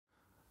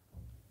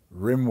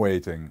Rim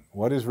weighting.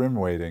 What is rim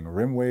weighting?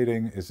 Rim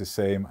weighting is the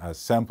same as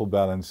sample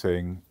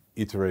balancing,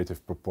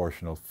 iterative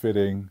proportional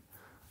fitting,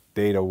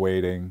 data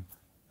weighting,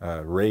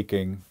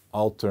 raking,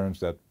 all terms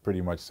that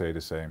pretty much say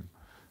the same.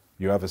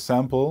 You have a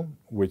sample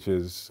which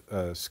is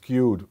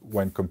skewed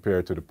when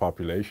compared to the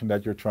population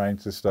that you're trying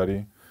to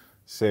study.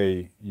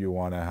 Say you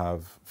want to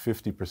have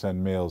 50%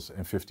 males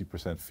and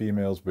 50%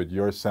 females, but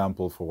your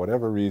sample, for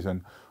whatever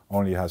reason,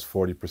 only has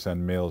 40%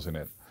 males in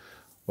it.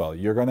 Well,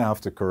 you're going to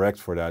have to correct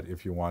for that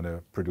if you want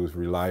to produce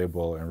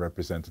reliable and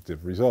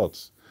representative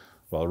results.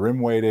 Well, rim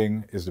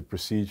weighting is the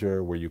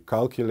procedure where you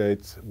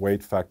calculate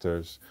weight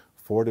factors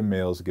for the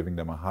males, giving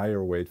them a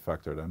higher weight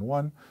factor than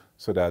 1,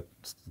 so that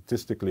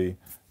statistically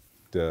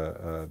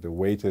the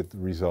weighted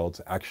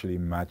results actually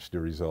match the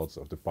results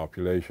of the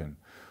population.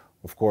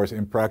 Of course,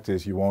 in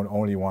practice, you won't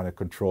only want to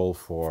control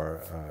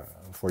for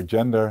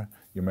gender.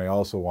 You may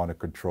also want to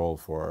control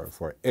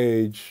for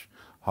age,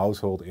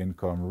 household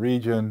income,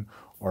 region,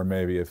 or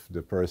maybe if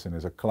the person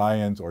is a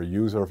client or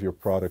user of your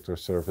product or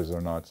service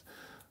or not.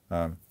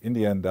 In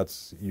the end,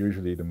 that's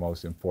usually the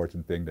most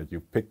important thing, that you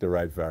pick the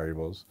right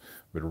variables.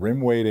 But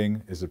rim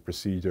weighting is a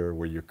procedure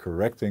where you're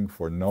correcting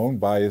for known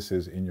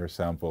biases in your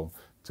sample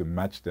to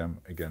match them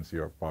against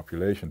your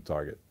population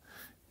target.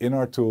 In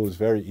our tool, it's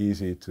very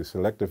easy to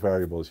select the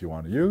variables you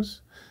want to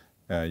use.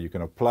 You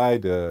can apply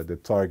the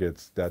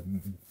targets that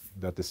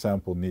the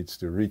sample needs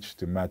to reach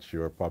to match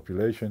your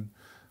population.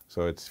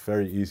 So it's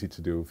very easy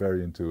to do,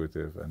 very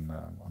intuitive, and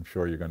I'm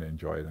sure you're going to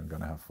enjoy it and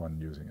going to have fun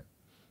using it.